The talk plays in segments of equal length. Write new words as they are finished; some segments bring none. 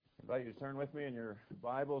I invite you to turn with me in your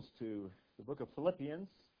Bibles to the book of Philippians,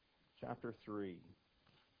 chapter 3.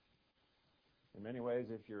 In many ways,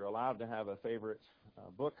 if you're allowed to have a favorite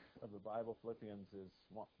book of the Bible, Philippians is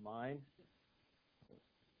mine.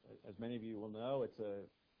 As many of you will know, it's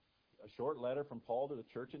a short letter from Paul to the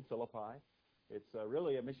church in Philippi. It's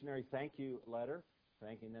really a missionary thank you letter,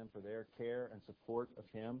 thanking them for their care and support of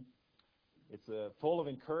him. It's full of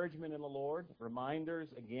encouragement in the Lord, reminders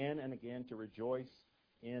again and again to rejoice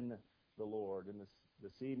in the Lord. And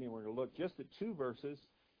this evening we're going to look just at two verses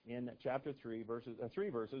in chapter 3, verses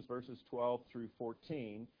 12 through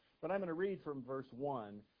 14. But I'm going to read from verse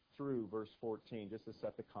 1 through verse 14 just to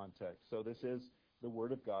set the context. So this is the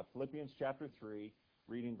Word of God. Philippians chapter 3,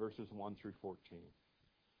 reading verses 1 through 14.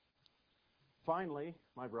 Finally,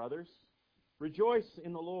 my brothers, rejoice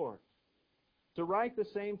in the Lord. To write the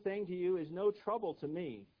same thing to you is no trouble to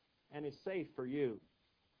me and is safe for you.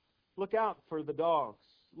 Look out for the dogs.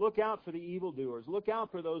 Look out for the evildoers. Look out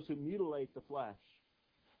for those who mutilate the flesh.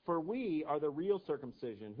 For we are the real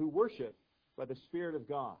circumcision who worship by the Spirit of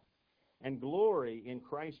God and glory in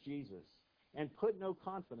Christ Jesus and put no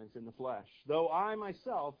confidence in the flesh, though I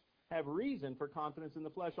myself have reason for confidence in the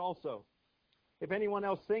flesh also. If anyone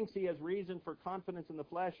else thinks he has reason for confidence in the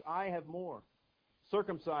flesh, I have more.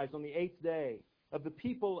 Circumcised on the 8th day, of the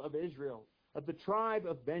people of Israel, of the tribe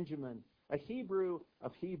of Benjamin, a Hebrew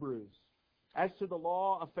of Hebrews. As to the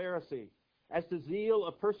law, a Pharisee. As to zeal,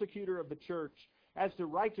 a persecutor of the church. As to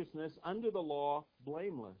righteousness, under the law,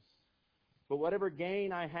 blameless. But whatever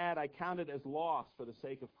gain I had, I counted as loss for the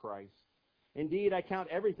sake of Christ. Indeed, I count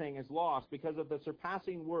everything as loss because of the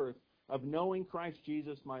surpassing worth of knowing Christ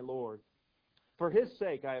Jesus my Lord. For his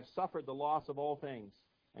sake I have suffered the loss of all things,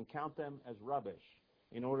 and count them as rubbish,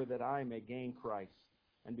 in order that I may gain Christ,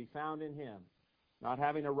 and be found in him, not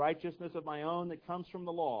having a righteousness of my own that comes from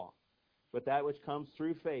the law, but that which comes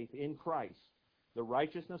through faith in Christ, the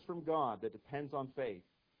righteousness from God that depends on faith,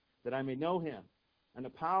 that I may know him, and the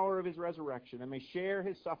power of his resurrection, and may share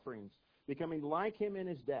his sufferings, becoming like him in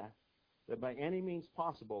his death, that by any means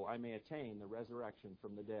possible I may attain the resurrection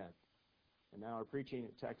from the dead. And now our preaching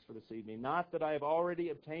text for this evening. Not that I have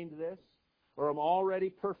already obtained this, or am already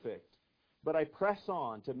perfect, but I press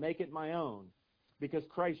on to make it my own, because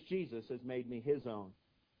Christ Jesus has made me his own.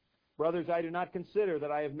 Brothers, I do not consider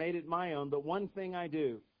that I have made it my own, but one thing I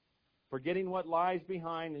do, forgetting what lies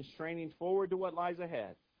behind and straining forward to what lies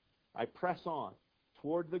ahead, I press on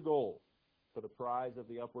toward the goal for the prize of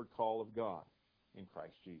the upward call of God in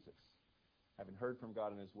Christ Jesus. Having heard from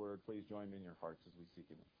God in his word, please join me in your hearts as we seek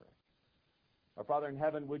him in prayer. Our Father in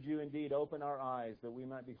heaven, would you indeed open our eyes that we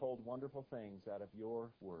might behold wonderful things out of your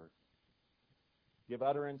word. Give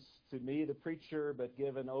utterance to me, the preacher, but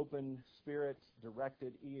give an open,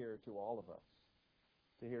 spirit-directed ear to all of us,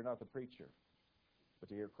 to hear not the preacher, but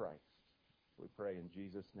to hear Christ. We pray in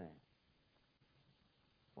Jesus' name.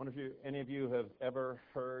 I wonder if any of you have ever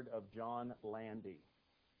heard of John Landy.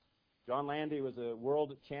 John Landy was a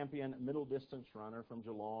world champion middle-distance runner from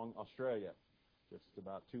Geelong, Australia, just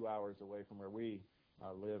about 2 hours away from where we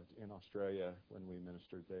lived in Australia when we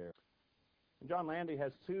ministered there. And John Landy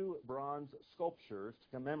has 2 bronze sculptures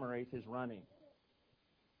to commemorate his running.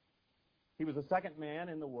 He was the second man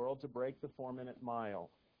in the world to break the 4-minute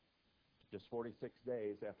mile, just 46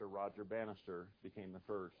 days after Roger Bannister became the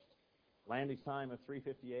first. Landy's time of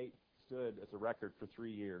 3:58 stood as a record for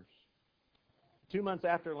 3 years. 2 months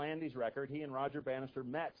after Landy's record, he and Roger Bannister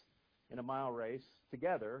met in a mile race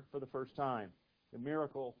together for the first time, the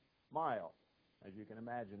Miracle Mile. As you can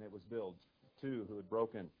imagine, it was billed, 2 who had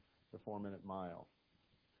broken the 4-minute mile.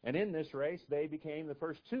 And in this race, they became the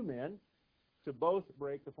first 2 men to both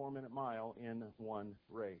break the 4-minute mile in one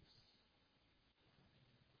race.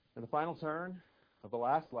 In the final turn of the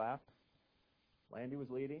last lap, Landy was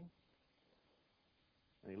leading,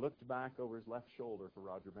 and he looked back over his left shoulder for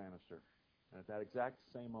Roger Bannister. And at that exact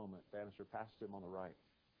same moment, Bannister passed him on the right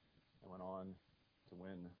and went on to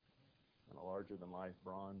win, and a larger-than-life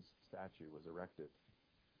bronze statue was erected,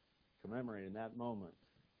 commemorating that moment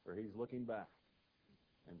where he's looking back.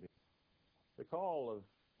 And the call of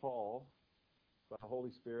Paul, by the Holy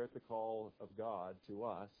Spirit, the call of God to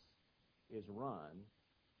us is run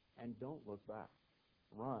and don't look back.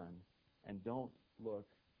 Run and don't look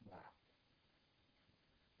back.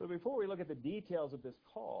 But before we look at the details of this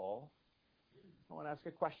call, I want to ask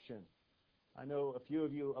a question. I know a few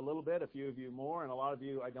of you a little bit, a few of you more, and a lot of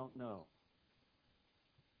you I don't know.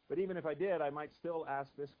 But even if I did, I might still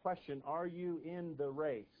ask this question: are you in the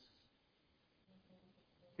race?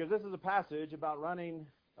 Because this is a passage about running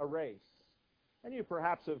a race. And you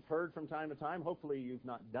perhaps have heard from time to time, hopefully you've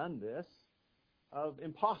not done this, of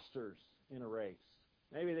imposters in a race.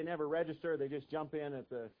 Maybe they never register. They just jump in at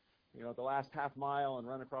the last half mile and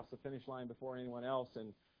run across the finish line before anyone else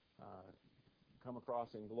and come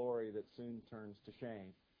across in glory that soon turns to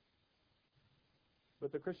shame.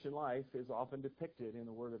 But the Christian life is often depicted in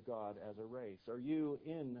the Word of God as a race. Are you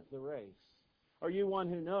in the race? Are you one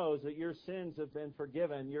who knows that your sins have been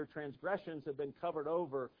forgiven, your transgressions have been covered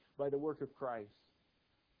over by the work of Christ?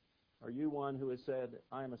 Are you one who has said,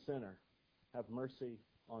 I am a sinner, have mercy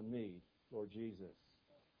on me, Lord Jesus?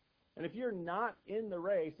 And if you're not in the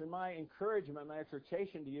race, then my encouragement, my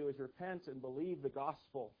exhortation to you is repent and believe the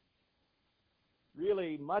gospel.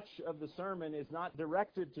 Really, much of the sermon is not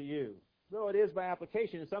directed to you, though it is by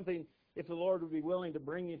application. It's something, if the Lord would be willing to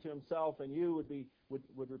bring you to himself and you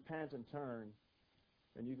would repent and turn,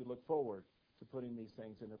 then you could look forward to putting these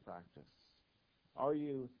things into practice. Are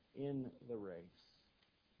you in the race?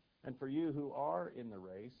 And for you who are in the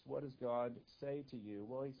race, what does God say to you?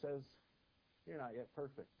 Well, he says, you're not yet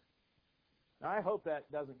perfect. Now, I hope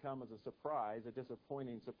that doesn't come as a surprise, a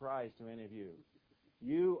disappointing surprise to any of you.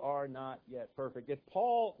 You are not yet perfect. If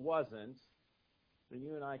Paul wasn't, then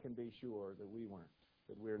you and I can be sure that we weren't,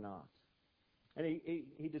 that we're not. And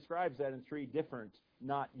he describes that in three different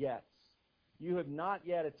not yets. You have not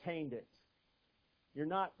yet attained it. You're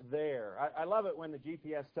not there. I love it when the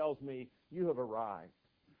GPS tells me you have arrived.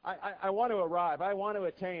 I want to arrive. I want to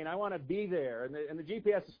attain. I want to be there. And the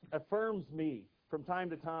GPS affirms me from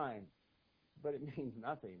time to time. But it means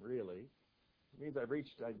nothing, really. It means I've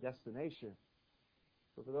reached a destination.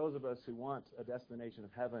 But for those of us who want a destination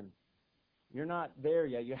of heaven, you're not there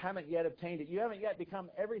yet. You haven't yet obtained it. You haven't yet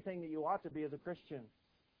become everything that you ought to be as a Christian,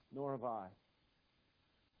 nor have I.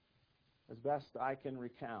 As best I can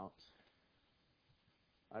recount,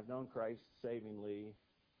 I've known Christ savingly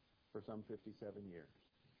for some 57 years.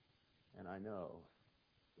 And I know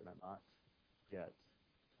that I've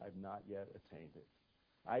not yet attained it.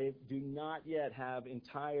 I do not yet have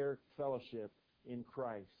entire fellowship in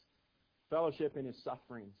Christ, fellowship in his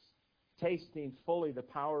sufferings, tasting fully the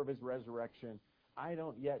power of his resurrection. I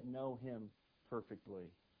don't yet know him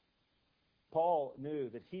perfectly. Paul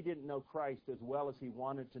knew that he didn't know Christ as well as he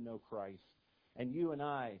wanted to know Christ. And you and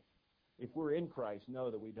I, if we're in Christ,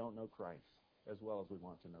 know that we don't know Christ as well as we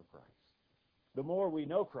want to know Christ. The more we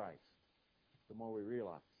know Christ, the more we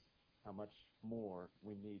realize how much more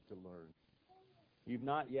we need to learn. You've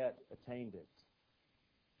not yet attained it.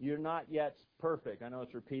 You're not yet perfect. I know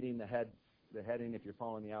it's repeating the heading if you're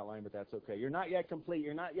following the outline, but that's okay. You're not yet complete.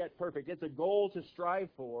 You're not yet perfect. It's a goal to strive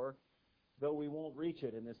for, though we won't reach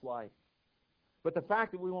it in this life. But the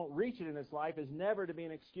fact that we won't reach it in this life is never to be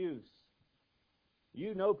an excuse.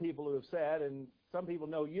 You know people who have said, and some people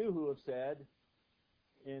know you who have said,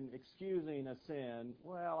 in excusing a sin,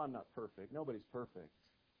 well, I'm not perfect. Nobody's perfect.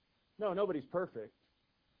 No, nobody's perfect.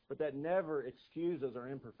 But that never excuses our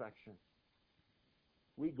imperfection.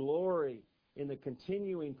 We glory in the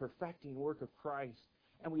continuing perfecting work of Christ,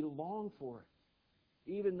 and we long for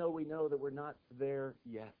it, even though we know that we're not there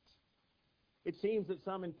yet. It seems that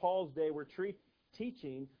some in Paul's day were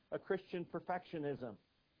teaching a Christian perfectionism,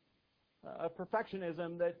 a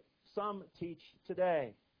perfectionism that some teach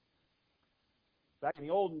today. Back in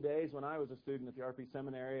the olden days, when I was a student at the RP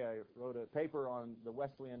Seminary, I wrote a paper on the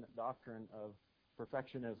Wesleyan doctrine of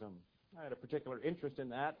perfectionism. I had a particular interest in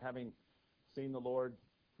that, having seen the Lord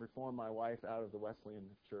reform my wife out of the Wesleyan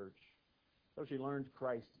church. So she learned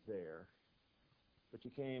Christ there. But she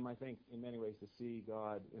came, I think, in many ways to see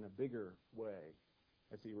God in a bigger way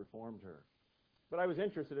as he reformed her. But I was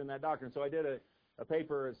interested in that doctrine, so I did a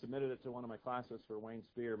paper and submitted it to one of my classes for Wayne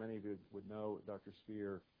Spear. Many of you would know Dr.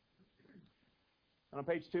 Spear. And on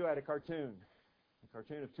page 2, I had a cartoon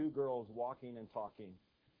of two girls walking and talking.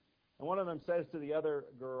 And one of them says to the other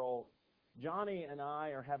girl, Johnny and I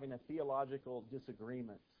are having a theological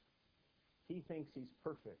disagreement. He thinks he's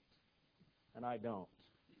perfect, and I don't.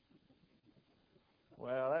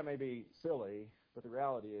 Well, that may be silly, but the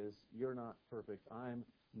reality is you're not perfect. I'm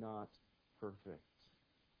not perfect.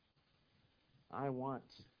 I want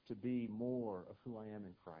to be more of who I am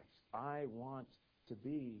in Christ. I want to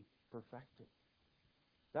be perfected.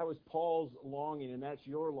 That was Paul's longing, and that's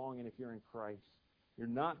your longing if you're in Christ. You're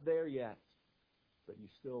not there yet, but you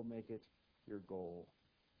still make it your goal.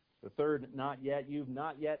 The third, not yet, you've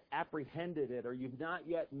not yet apprehended it, or you've not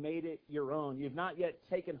yet made it your own. You've not yet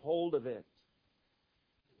taken hold of it.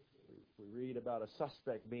 We read about a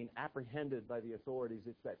suspect being apprehended by the authorities.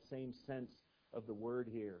 It's that same sense of the word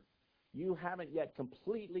here. You haven't yet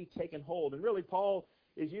completely taken hold. And really, Paul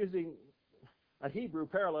is using a Hebrew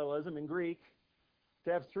parallelism in Greek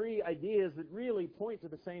to have three ideas that really point to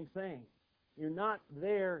the same thing. You're not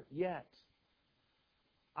there yet.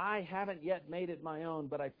 I haven't yet made it my own,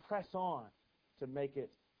 but I press on to make it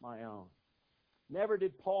my own. Never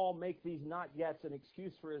did Paul make these not yets an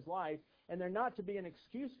excuse for his life, and they're not to be an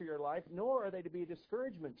excuse for your life, nor are they to be a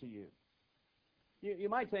discouragement to you. You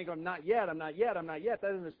might think, I'm not yet. That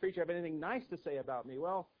doesn't this preacher have anything nice to say about me?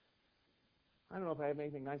 Well, I don't know if I have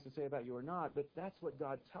anything nice to say about you or not, but that's what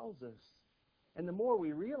God tells us. And the more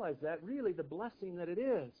we realize that, really the blessing that it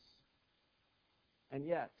is. And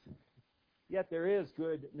yet there is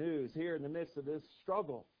good news here in the midst of this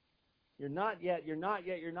struggle. You're not yet,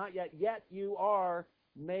 yet you are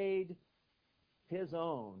made His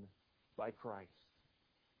own by Christ.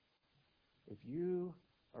 If you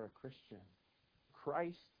are a Christian,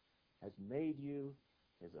 Christ has made you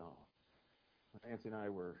His own. Nancy and I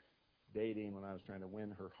were dating when I was trying to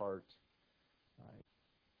win her heart.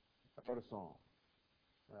 I wrote a song.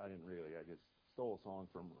 I didn't really. I just stole a song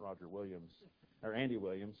from Andy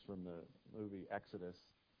Williams from the movie Exodus,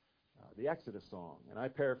 the Exodus song. And I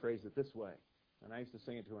paraphrased it this way. And I used to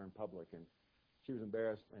sing it to her in public, and she was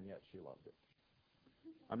embarrassed, and yet she loved it.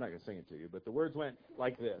 I'm not going to sing it to you, but the words went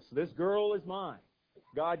like this. This girl is mine.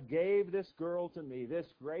 God gave this girl to me, this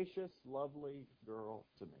gracious, lovely girl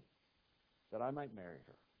to me, that I might marry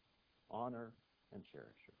her, honor and cherish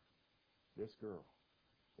her. This girl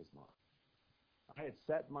is mine. I had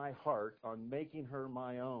set my heart on making her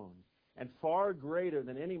my own, and far greater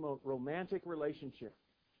than any romantic relationship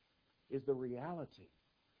is the reality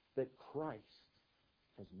that Christ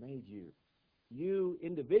has made you. You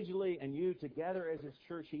individually and you together as His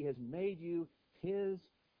church, He has made you His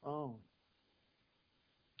own.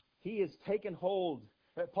 He has taken hold.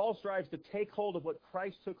 Paul strives to take hold of what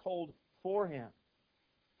Christ took hold for him,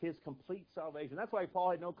 His complete salvation. That's why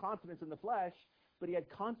Paul had no confidence in the flesh, but he had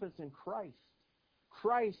confidence in Christ.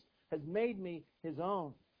 Christ has made me His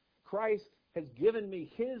own. Christ has given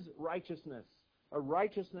me His righteousness, a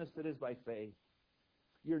righteousness that is by faith.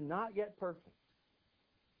 You're not yet perfect,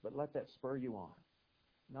 but let that spur you on,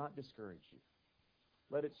 not discourage you.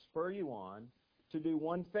 Let it spur you on to do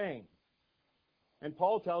one thing. And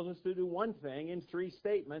Paul tells us to do one thing in 3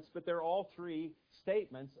 statements, but they're all 3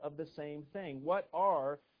 statements of the same thing. What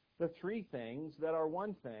are the 3 things that are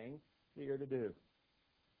one thing that you're to do?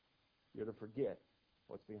 You're to forget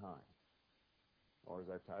what's behind. Or as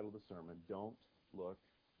I've titled the sermon, don't look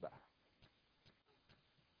back.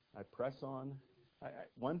 I press on.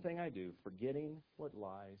 One thing I do, forgetting what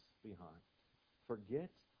lies behind.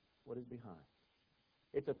 Forget what is behind.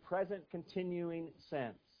 It's a present continuing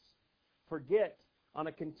sense. Forget on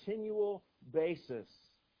a continual basis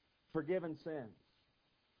forgiven sins.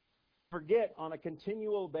 Forget on a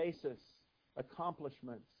continual basis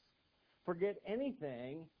accomplishments. Forget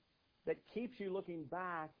anything that keeps you looking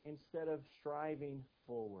back instead of striving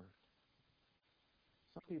forward.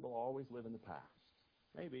 Some people always live in the past.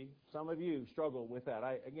 Maybe some of you struggle with that.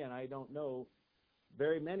 I don't know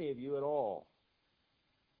very many of you at all.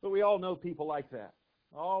 But we all know people like that,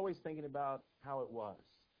 always thinking about how it was.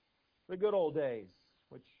 The good old days,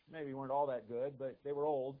 which maybe weren't all that good, but they were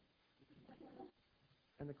old.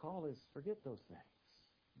 And the call is, forget those things.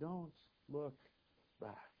 Don't look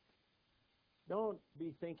back. Don't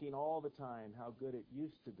be thinking all the time how good it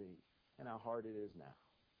used to be and how hard it is now.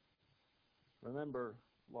 Remember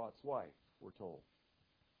Lot's wife, we're told,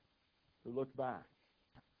 who looked back.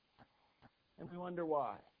 And we wonder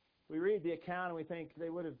why. We read the account and we think they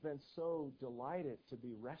would have been so delighted to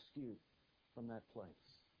be rescued from that place.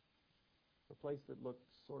 A place that looked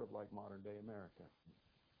sort of like modern-day America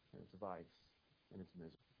in its vice and its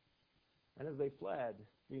misery. And as they fled,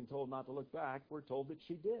 being told not to look back, we're told that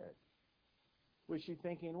she did. Was she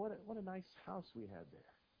thinking, what a nice house we had there.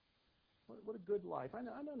 What a good life. I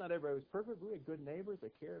know not everybody was perfect, but we had good neighbors. They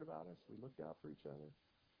cared about us. We looked out for each other.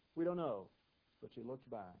 We don't know, but she looked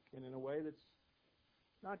back. And in a way that's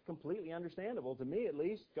not completely understandable, to me at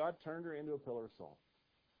least, God turned her into a pillar of salt.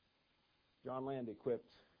 John Landy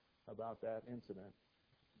quipped about that incident.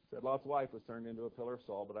 Said Lot's wife was turned into a pillar of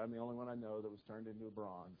salt, but I'm the only one I know that was turned into a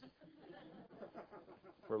bronze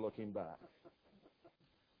for looking back.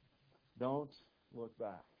 Don't look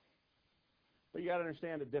back. But you got to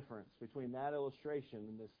understand the difference between that illustration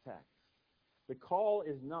and this text. The call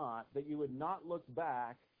is not that you would not look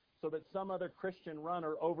back so that some other Christian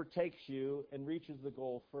runner overtakes you and reaches the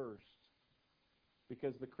goal first.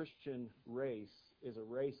 Because the Christian race is a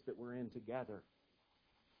race that we're in together.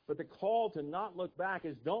 But the call to not look back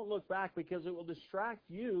is don't look back because it will distract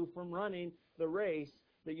you from running the race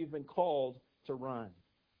that you've been called to run.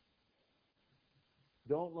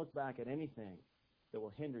 Don't look back at anything that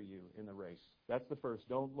will hinder you in the race. That's the first.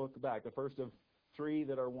 Don't look back. The first of 3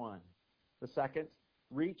 that are one. The second,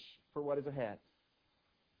 reach for what is ahead.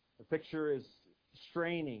 The picture is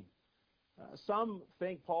straining. Some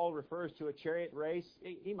think Paul refers to a chariot race.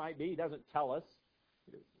 He might be. He doesn't tell us.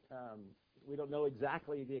 We don't know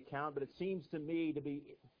exactly the account, but it seems to me to be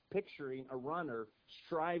picturing a runner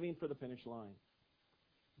striving for the finish line.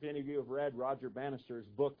 If any of you have read Roger Bannister's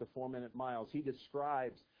book, The 4-Minute Miles, he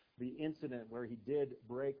describes the incident where he did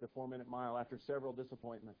break the 4-minute mile after several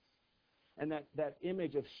disappointments. And that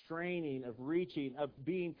image of straining, of reaching, of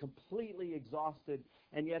being completely exhausted,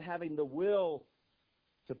 and yet having the will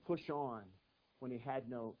to push on when he had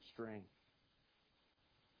no strength.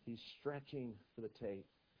 He's stretching for the tape.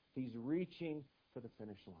 He's reaching for the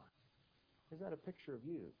finish line. Is that a picture of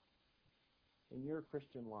you in your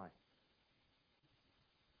Christian life?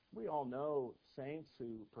 We all know saints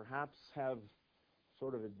who perhaps have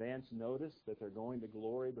sort of advance notice that they're going to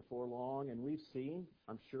glory before long, and we've seen,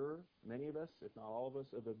 I'm sure, many of us, if not all of us,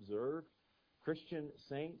 have observed Christian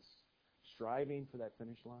saints striving for that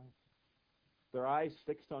finish line. Their eyes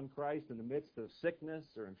fixed on Christ in the midst of sickness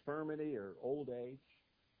or infirmity or old age.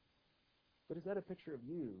 But is that a picture of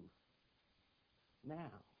you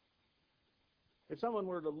now? If someone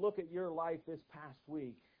were to look at your life this past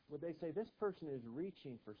week, would they say, this person is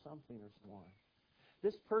reaching for something or someone?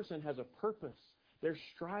 This person has a purpose. They're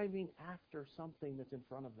striving after something that's in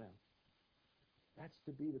front of them. That's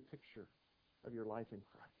to be the picture of your life in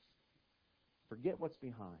Christ. Forget what's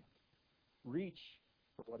behind. Reach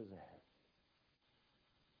for what is ahead.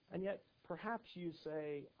 And yet, perhaps you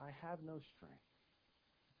say, I have no strength.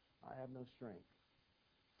 I have no strength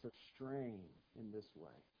to strain in this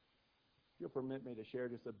way. If you'll permit me to share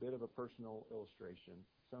just a bit of a personal illustration.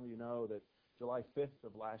 Some of you know that July 5th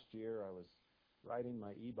of last year, I was riding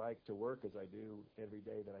my e-bike to work, as I do every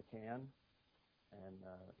day that I can. And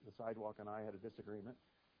the sidewalk and I had a disagreement.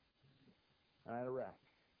 And I had a wreck.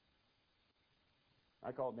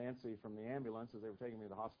 I called Nancy from the ambulance as they were taking me to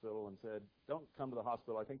the hospital and said, don't come to the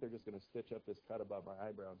hospital. I think they're just going to stitch up this cut above my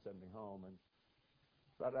eyebrow and send me home. And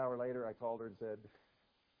about an hour later, I called her and said,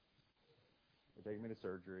 they're taking me to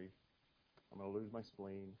surgery. I'm going to lose my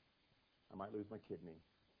spleen. I might lose my kidney.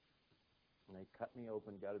 And they cut me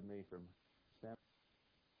open, gutted me from stem,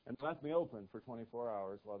 and left me open for 24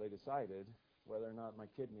 hours while they decided whether or not my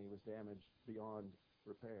kidney was damaged beyond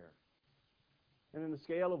repair. And in the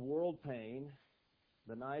scale of world pain,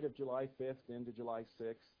 the night of July 5th into July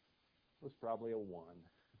 6th was probably a 1.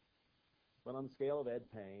 But on the scale of Ed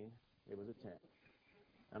pain, it was a 10.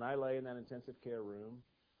 And I lay in that intensive care room,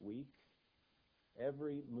 weak.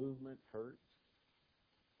 Every movement hurt.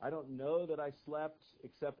 I don't know that I slept,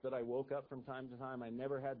 except that I woke up from time to time. I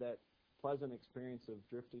never had that pleasant experience of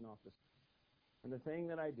drifting off the... And the thing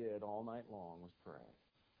that I did all night long was pray.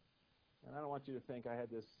 And I don't want you to think I had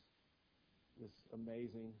this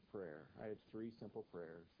amazing prayer. I had 3 simple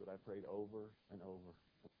prayers that I prayed over and over,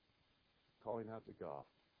 calling out to God,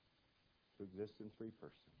 who exists in 3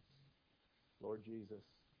 persons. Lord Jesus,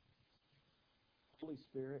 Holy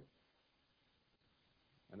Spirit,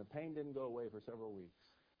 and the pain didn't go away for several weeks.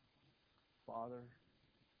 Father,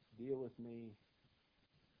 deal with me.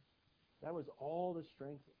 That was all the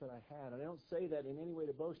strength that I had. And I don't say that in any way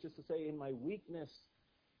to boast, just to say in my weakness,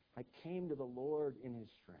 I came to the Lord in His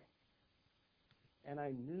strength. And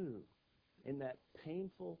I knew in that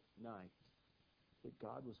painful night that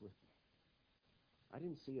God was with me. I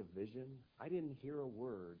didn't see a vision. I didn't hear a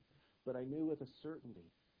word. But I knew with a certainty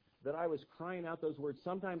that I was crying out those words,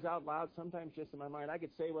 sometimes out loud, sometimes just in my mind. I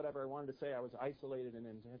could say whatever I wanted to say. I was isolated in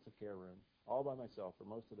an intensive care room, all by myself for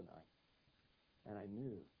most of the night. And I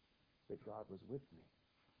knew that God was with me,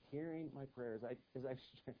 hearing my prayers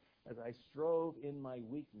as I strove in my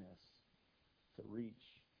weakness to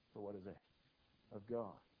reach for what is ahead of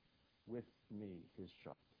God with me, His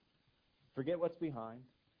child. Forget what's behind.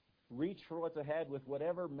 Reach for what's ahead with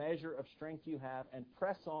whatever measure of strength you have and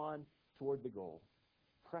press on toward the goal.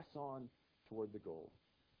 Press on toward the goal.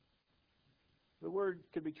 The word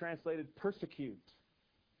could be translated persecute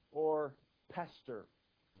or pester.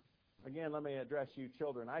 Again, let me address you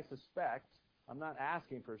children. I suspect, I'm not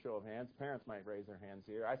asking for a show of hands. Parents might raise their hands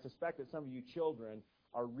here. I suspect that some of you children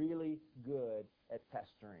are really good at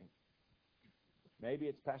pestering. Maybe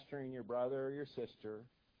it's pestering your brother or your sister.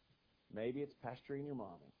 Maybe it's pestering your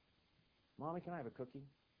mommy. Mommy, can I have a cookie?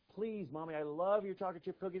 Please, Mommy, I love your chocolate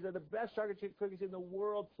chip cookies. They're the best chocolate chip cookies in the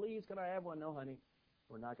world. Please, can I have one? No, honey.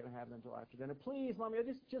 We're not going to have them until after dinner. Please, Mommy,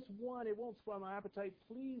 just one. It won't spoil my appetite.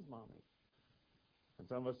 Please, Mommy. And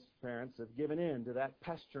some of us parents have given in to that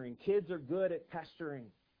pestering. Kids are good at pestering.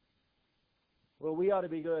 Well, we ought to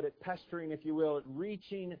be good at pestering, if you will, at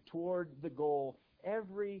reaching toward the goal.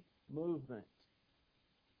 Every movement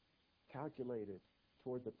calculated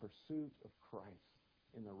toward the pursuit of Christ.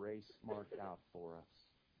 in the race marked out for us.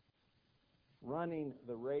 Running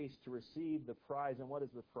the race to receive the prize. And what is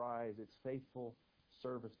the prize? It's faithful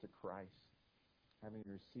service to Christ, having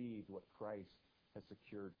received what Christ has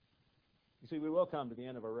secured. You see, we will come to the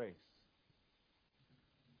end of our race.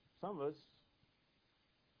 Some of us,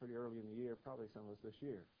 pretty early in the year, probably some of us this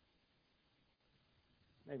year.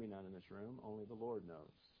 Maybe none in this room, only the Lord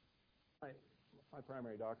knows. My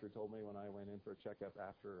primary doctor told me when I went in for a checkup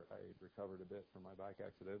after I recovered a bit from my bike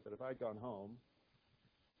accident that if I'd gone home,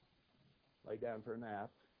 laid down for a nap,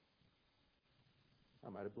 I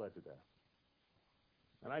might have bled to death.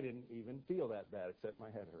 And I didn't even feel that bad, except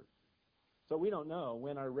my head hurt. So we don't know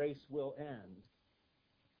when our race will end,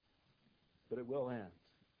 but it will end.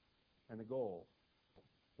 And the goal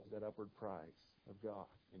is that upward prize of God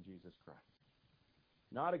in Jesus Christ.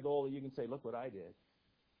 Not a goal that you can say, look what I did.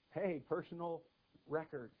 Hey, personal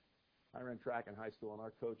record. I ran track in high school, and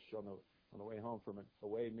our coach on the way home from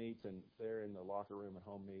away meets and there in the locker room at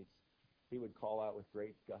home meets, he would call out with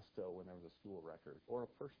great gusto when there was a school record or a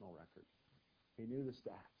personal record. He knew the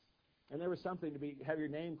stats. And there was something to have your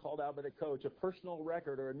name called out by the coach, a personal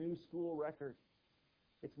record or a new school record.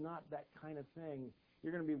 It's not that kind of thing.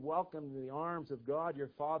 You're going to be welcomed in the arms of God, your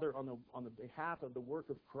Father, on the behalf of the work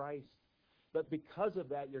of Christ. But because of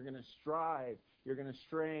that, you're going to strive, you're going to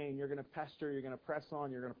strain, you're going to pester, you're going to press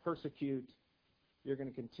on, you're going to persecute. You're going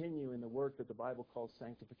to continue in the work that the Bible calls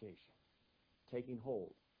sanctification, taking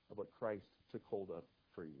hold of what Christ took hold of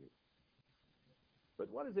for you. But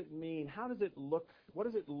what does it mean? How does it look? What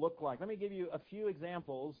does it look like? Let me give you a few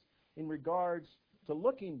examples in regards to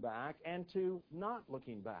looking back and to not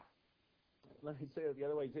looking back. Let me say it the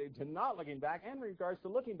other way, to not looking back and in regards to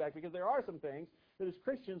looking back, because there are some things that as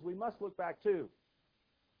Christians we must look back to.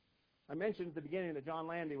 I mentioned at the beginning that John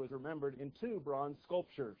Landy was remembered in 2 bronze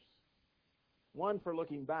sculptures. One for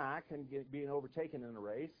looking back and being overtaken in a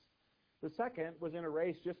race. The second was in a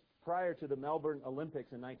race just prior to the Melbourne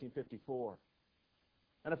Olympics in 1954.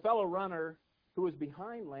 And a fellow runner who was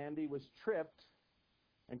behind Landy was tripped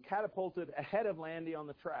and catapulted ahead of Landy on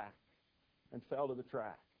the track and fell to the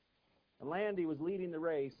track. And Landy was leading the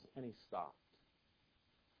race, and he stopped.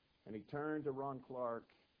 And he turned to Ron Clark,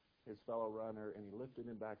 his fellow runner, and he lifted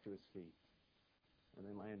him back to his feet. And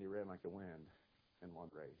then Landy ran like the wind and won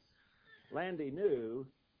the race. Landy knew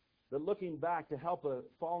that looking back to help a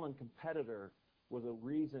fallen competitor was a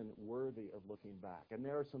reason worthy of looking back. And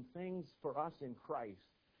there are some things for us in Christ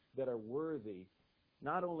that are worthy,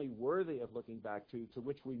 not only worthy of looking back to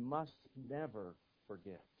which we must never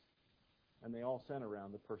forget. And they all center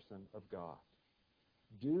around the person of God.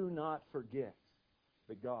 Do not forget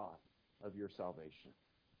the God of your salvation,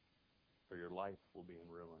 or your life will be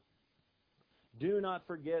in ruin. Do not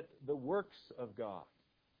forget the works of God.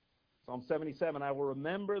 Psalm 77, I will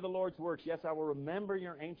remember the Lord's works. Yes, I will remember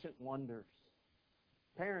your ancient wonders.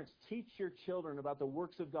 Parents, teach your children about the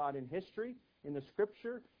works of God in history, in the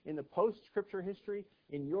Scripture, in the post-Scripture history,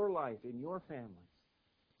 in your life, in your families.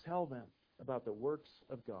 Tell them about the works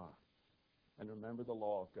of God. And remember the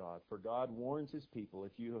law of God. For God warns his people,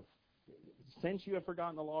 since you have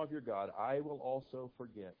forgotten the law of your God, I will also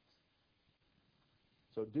forget.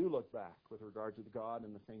 So do look back with regard to God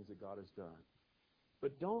and the things that God has done.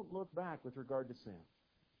 But don't look back with regard to sin.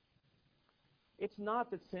 It's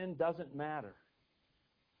not that sin doesn't matter.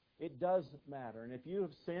 It does matter. And if you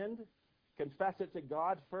have sinned, confess it to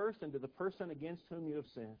God first and to the person against whom you have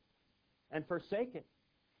sinned. And forsake it.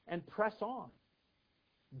 And press on.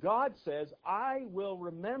 God says, I will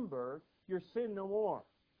remember your sin no more.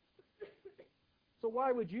 So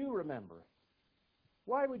why would you remember it?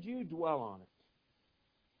 Why would you dwell on it?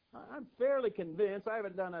 I'm fairly convinced, I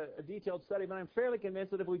haven't done a detailed study, but I'm fairly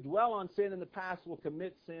convinced that if we dwell on sin in the past, we'll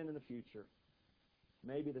commit sin in the future.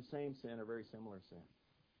 Maybe the same sin or very similar sin.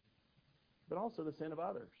 But also the sin of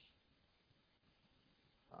others.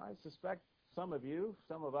 I suspect some of you,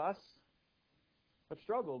 some of us, have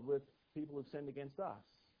struggled with people who've sinned against us.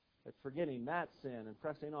 At forgetting that sin and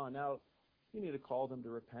pressing on. Now, you need to call them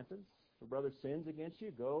to repentance. If a brother sins against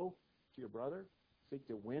you, go to your brother. Seek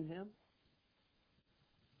to win him.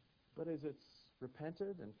 But as it's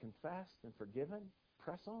repented and confessed and forgiven,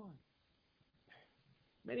 press on.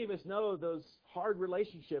 Many of us know those hard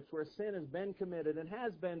relationships where sin has been committed and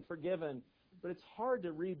has been forgiven, but it's hard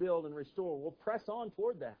to rebuild and restore. We'll press on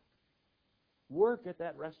toward that. Work at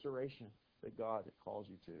that restoration that God calls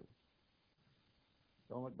you to.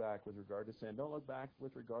 Don't look back with regard to sin. Don't look back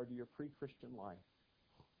with regard to your pre-Christian life.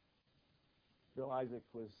 Bill Isaac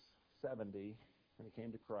was 70 when he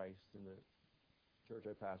came to Christ in the church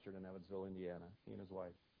I pastored in Evansville, Indiana, he and his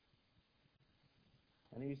wife.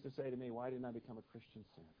 And he used to say to me, why didn't I become a Christian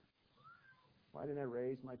sinner? Why didn't I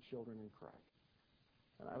raise my children in Christ?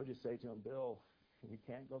 And I would just say to him, Bill, you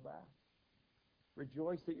can't go back.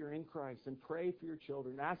 Rejoice that you're in Christ and pray for your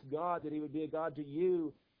children. Ask God that he would be a God to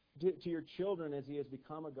you, to your children, as he has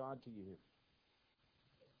become a God to you.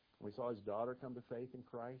 We saw his daughter come to faith in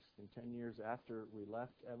Christ, and 10 years after we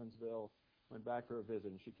left Evansville, went back for a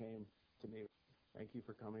visit, and she came to me, thank you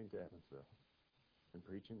for coming to Evansville and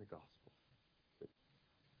preaching the gospel.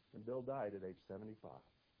 And Bill died at age 75,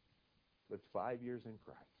 lived 5 years in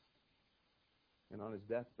Christ. And on his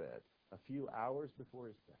deathbed, a few hours before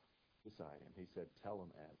his death, beside him, he said, tell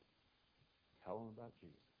him, Ed, tell him about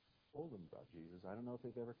Jesus. Told him about Jesus. I don't know if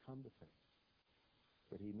they've ever come to faith.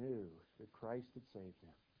 But he knew that Christ had saved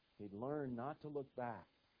him. He'd learned not to look back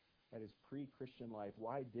at his pre-Christian life.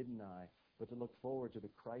 Why didn't I? But to look forward to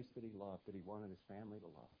the Christ that he loved, that he wanted his family to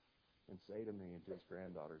love. And say to me and to his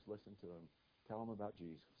granddaughters, listen to him. Tell him about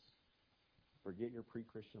Jesus. Forget your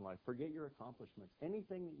pre-Christian life. Forget your accomplishments.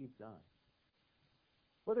 Anything that you've done.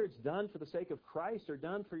 Whether it's done for the sake of Christ or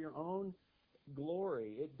done for your own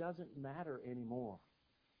glory, it doesn't matter anymore.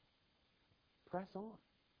 Press on.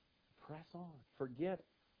 Press on. Forget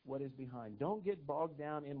what is behind. Don't get bogged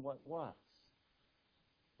down in what was,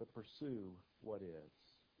 but pursue what is.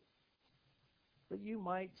 But you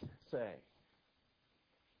might say,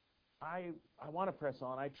 I want to press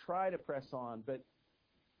on. I try to press on, but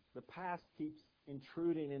the past keeps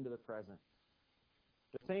intruding into the present.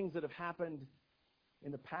 The things that have happened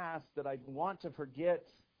in the past that I want to forget,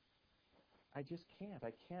 I just can't.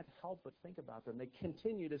 I can't help but think about them. They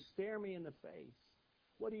continue to stare me in the face.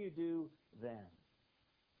 What do you do then?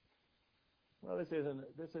 Well, this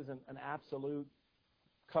isn't an absolute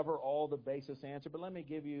cover all the basis answer, but let me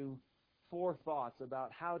give you 4 thoughts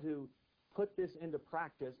about how to put this into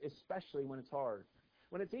practice, especially when it's hard.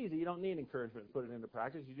 When it's easy, you don't need encouragement to put it into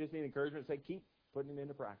practice. You just need encouragement to say, keep putting it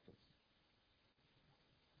into practice.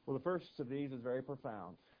 Well, the first of these is very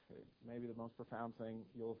profound. Maybe the most profound thing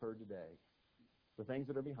you'll have heard today. The things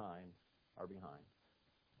that are behind are behind.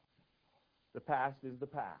 The past is the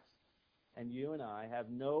past. And you and I have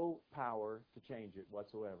no power to change it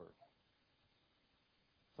whatsoever.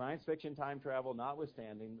 Science fiction, time travel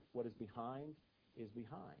notwithstanding, what is behind is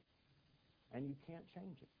behind. And you can't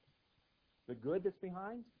change it. The good that's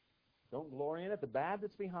behind, don't glory in it. The bad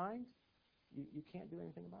that's behind, you can't do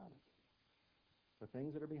anything about it. The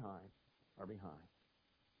things that are behind are behind.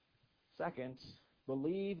 Second,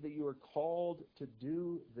 believe that you are called to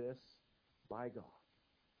do this by God.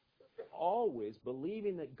 Always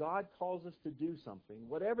believing that God calls us to do something,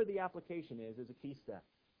 whatever the application is a key step.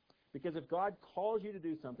 Because if God calls you to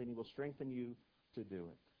do something, he will strengthen you to do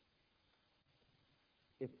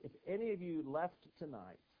it. If any of you left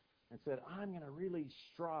tonight and said, I'm going to really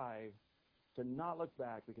strive to not look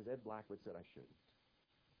back because Ed Blackwood said I shouldn't,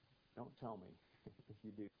 don't tell me if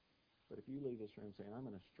you do. But if you leave this room saying, I'm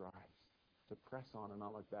going to strive to press on and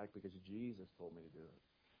not look back because Jesus told me to do it,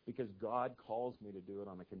 because God calls me to do it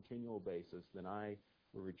on a continual basis, then I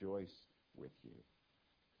will rejoice with you.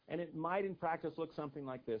 And it might in practice look something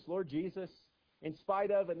like this. Lord Jesus, in spite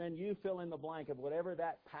of, and then you fill in the blank of whatever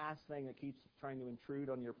that past thing that keeps trying to intrude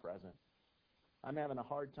on your present. I'm having a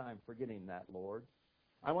hard time forgetting that, Lord.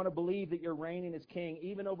 I want to believe that you're reigning as king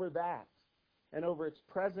even over that and over its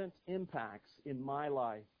present impacts in my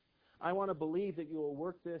life. I want to believe that you will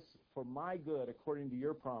work this for my good according to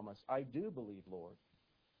your promise. I do believe, Lord.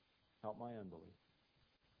 Help my unbelief.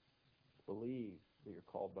 Believe that you're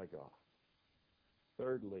called by God.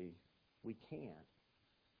 Thirdly, we can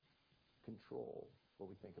control what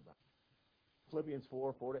we think about. Philippians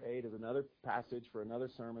 4:4-8 is another passage for another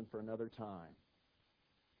sermon for another time.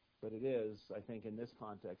 But it is, I think, in this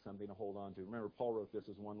context, something to hold on to. Remember, Paul wrote this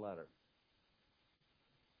as one letter.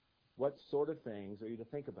 What sort of things are you to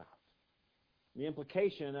think about? The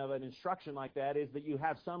implication of an instruction like that is that you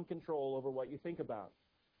have some control over what you think about.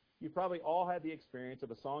 You probably all had the experience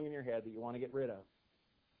of a song in your head that you want to get rid of.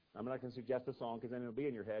 I'm not going to suggest a song because then it'll be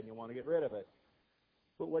in your head and you'll want to get rid of it.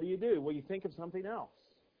 But what do? Well, you think of something else.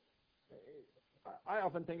 I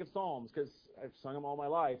often think of Psalms because I've sung them all my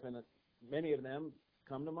life, and many of them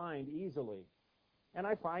come to mind easily. And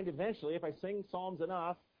I find eventually, if I sing Psalms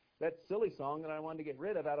enough, that silly song that I wanted to get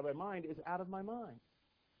rid of out of my mind is out of my mind.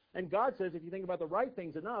 And God says if you think about the right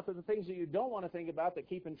things enough, that the things that you don't want to think about that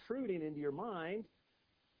keep intruding into your mind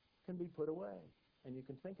can be put away. And you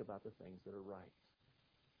can think about the things that are right.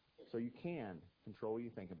 So you can control what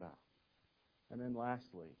you think about. And then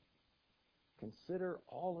lastly, consider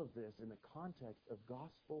all of this in the context of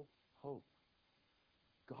gospel hope.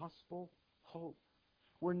 Gospel hope.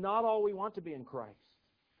 We're not all we want to be in Christ.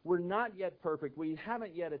 We're not yet perfect. We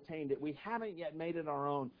haven't yet attained it. We haven't yet made it our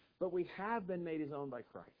own. But we have been made his own by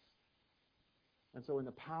Christ. And so in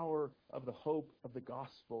the power of the hope of the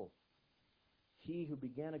gospel, he who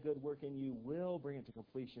began a good work in you will bring it to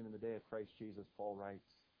completion in the day of Christ Jesus, Paul writes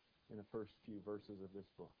in the first few verses of this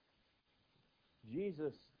book.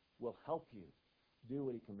 Jesus will help you do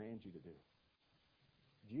what he commands you to do.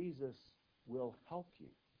 Jesus will help you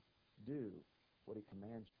do what he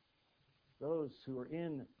commands you. Those who are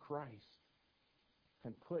in Christ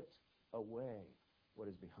can put away what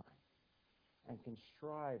is behind and can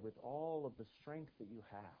strive with all of the strength that you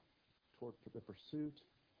have toward the pursuit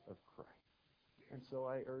of Christ. And so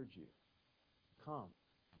I urge you, come.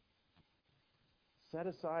 Set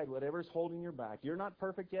aside whatever's holding you back. You're not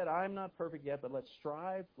perfect yet. I'm not perfect yet. But let's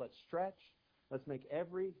strive. Let's stretch. Let's make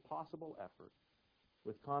every possible effort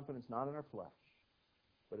with confidence not in our flesh,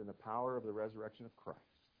 but in the power of the resurrection of Christ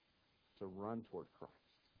to run toward Christ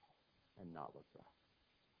and not look back.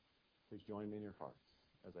 Please join me in your hearts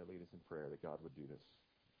as I lead us in prayer that God would do this.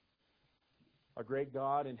 Our great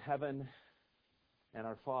God in heaven and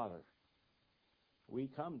our Father, we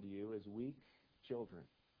come to you as weak children.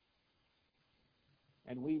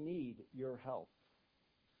 And we need your help.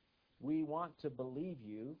 We want to believe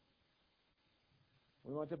you.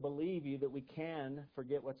 We want to believe you that we can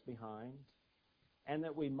forget what's behind and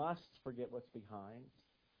that we must forget what's behind.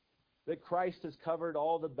 That Christ has covered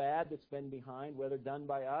all the bad that's been behind, whether done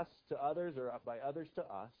by us to others or by others to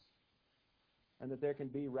us. And that there can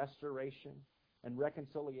be restoration and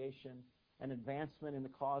reconciliation and advancement in the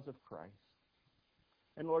cause of Christ.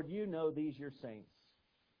 And Lord, you know these your saints.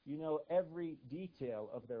 You know every detail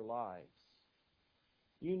of their lives.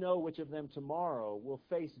 You know which of them tomorrow will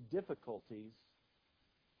face difficulties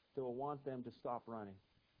that will want them to stop running.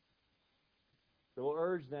 That will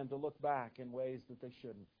urge them to look back in ways that they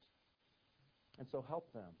shouldn't. And so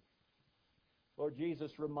help them. Lord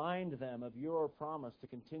Jesus, remind them of your promise to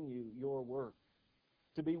continue your work,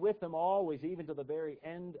 to be with them always, even to the very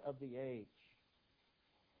end of the age.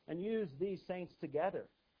 And use these saints together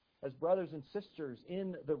as brothers and sisters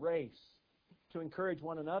in the race to encourage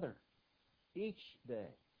one another each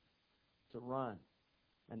day to run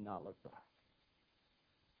and not look back.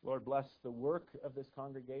 Lord, bless the work of this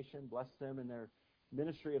congregation. Bless them in their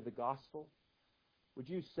ministry of the gospel. Would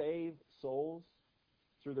you save souls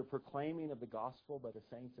through the proclaiming of the gospel by the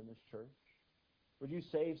saints in this church? Would you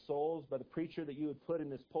save souls by the preacher that you would put in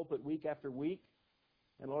this pulpit week after week?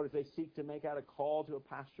 And Lord, as they seek to make out a call to a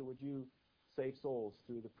pastor, would you save souls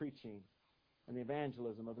through the preaching and the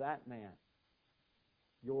evangelism of that man,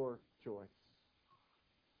 your choice?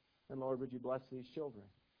 And Lord, would you bless these children?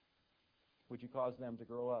 Would you cause them to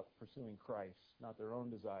grow up pursuing Christ, not their own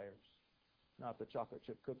desires, not the chocolate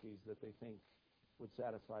chip cookies that they think would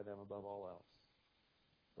satisfy them above all else,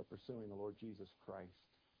 but pursuing the Lord Jesus Christ.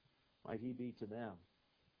 Might he be to them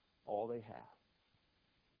all they have.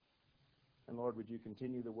 And Lord, would you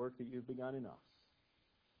continue the work that you've begun in us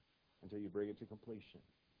until you bring it to completion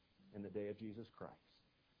in the day of Jesus Christ,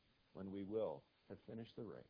 when we will have finished the race